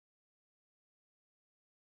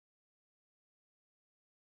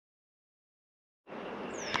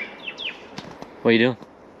What are you doing?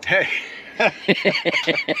 Hey,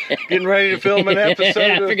 getting ready to film an episode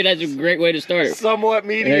I figured that's a great way to start it. Somewhat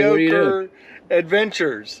Mediocre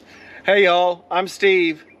Adventures. Hey y'all, I'm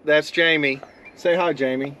Steve. That's Jamie. Say hi,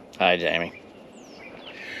 Jamie. Hi, Jamie.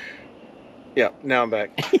 Yeah, now I'm back.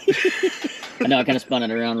 I know I kind of spun it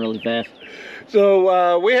around really fast.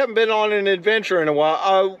 So we haven't been on an adventure in a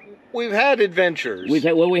while. We've had adventures. We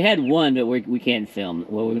had one, but we can't film.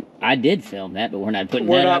 Well, I did film that, but we're not putting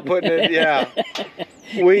We're that not up. putting it. Yeah,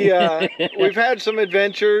 we've had some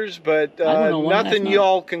adventures, but nothing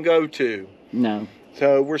y'all can go to. No.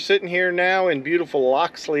 So we're sitting here now in beautiful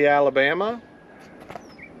Loxley, Alabama,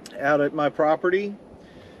 out at my property.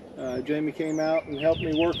 Jamie came out and helped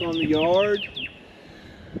me work on the yard.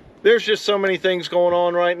 There's just so many things going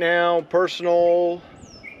on right now, personal,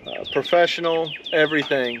 professional,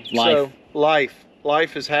 everything.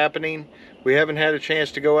 Life is happening. We haven't had a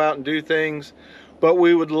chance to go out and do things, but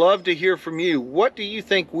we would love to hear from you. What do you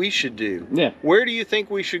think we should do? Yeah. Where do you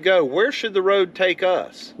think we should go? Where should the road take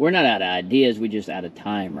us? We're not out of ideas. We're just out of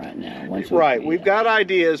time right now. We've got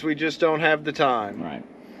ideas. We just don't have the time. Right.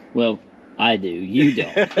 Well, I do. You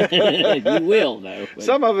don't. You will, though. But...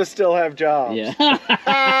 Some of us still have jobs.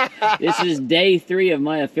 Yeah. This is day 3 of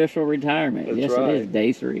my official retirement. That's yes, right. It is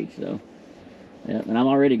day 3. So, yeah, and I'm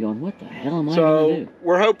already going, what the hell am I going to do?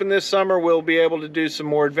 We're hoping this summer we'll be able to do some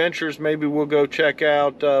more adventures. Maybe we'll go check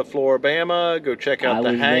out Floribama, go check out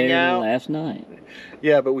the Hangout. There last night.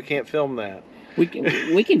 Yeah, but we can't film that. We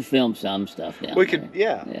can film some stuff down we there. Could,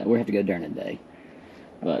 yeah. Yeah, we have to go during the day.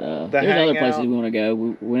 But there's Hangout. other places we want to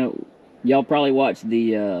go. Y'all probably watched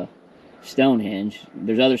the Stonehenge.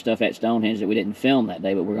 There's other stuff at Stonehenge that we didn't film that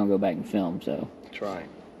day, but we're going to go back and film. So that's right.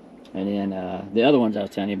 And then the other ones I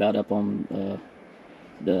was telling you about up on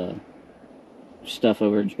the stuff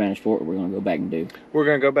over in Spanish Fort, we're going to go back and do. We're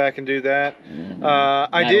going to go back and do that. And,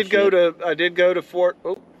 I did go to Fort.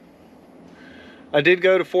 Oh, I did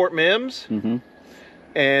go to Fort Mims. Mm-hmm.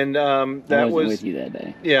 And that I was with you that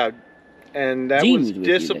day. Yeah, and that was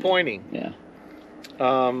disappointing. Yeah.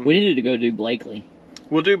 We needed to go do Blakely.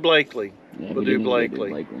 We'll do Blakely. Yeah, we'll do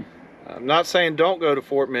Blakely. I'm not saying don't go to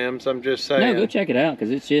Fort Mims. I'm just saying. No, go check it out because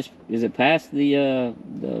it's just. Is it past the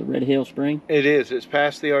Red Hill Spring? It is. It's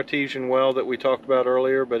past the artesian well that we talked about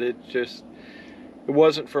earlier, but it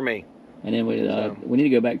wasn't for me. And then we need to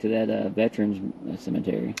go back to that Veterans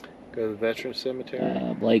Cemetery. Go to the Veterans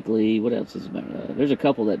Cemetery. Blakely. What else is there? There's a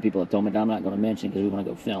couple that people have told me that I'm not going to mention because we want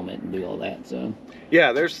to go film it and do all that. So.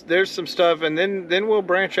 Yeah, there's some stuff, and then we'll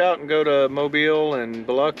branch out and go to Mobile and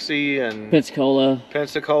Biloxi and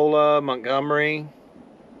Pensacola, Montgomery.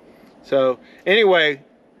 So anyway,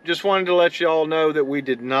 just wanted to let you all know that we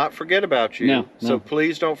did not forget about you. No. So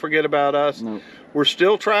please don't forget about us. No. We're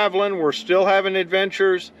still traveling. We're still having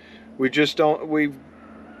adventures. We just don't.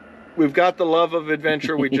 We've got the love of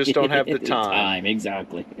adventure. We just don't have the time.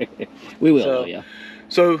 Exactly. We will, though, yeah.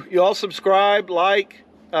 So you all subscribe, like,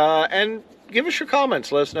 and give us your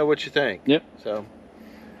comments. Let us know what you think. Yep. So,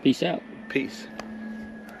 peace out. Peace.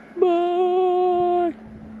 Bye.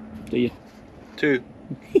 See you. 2.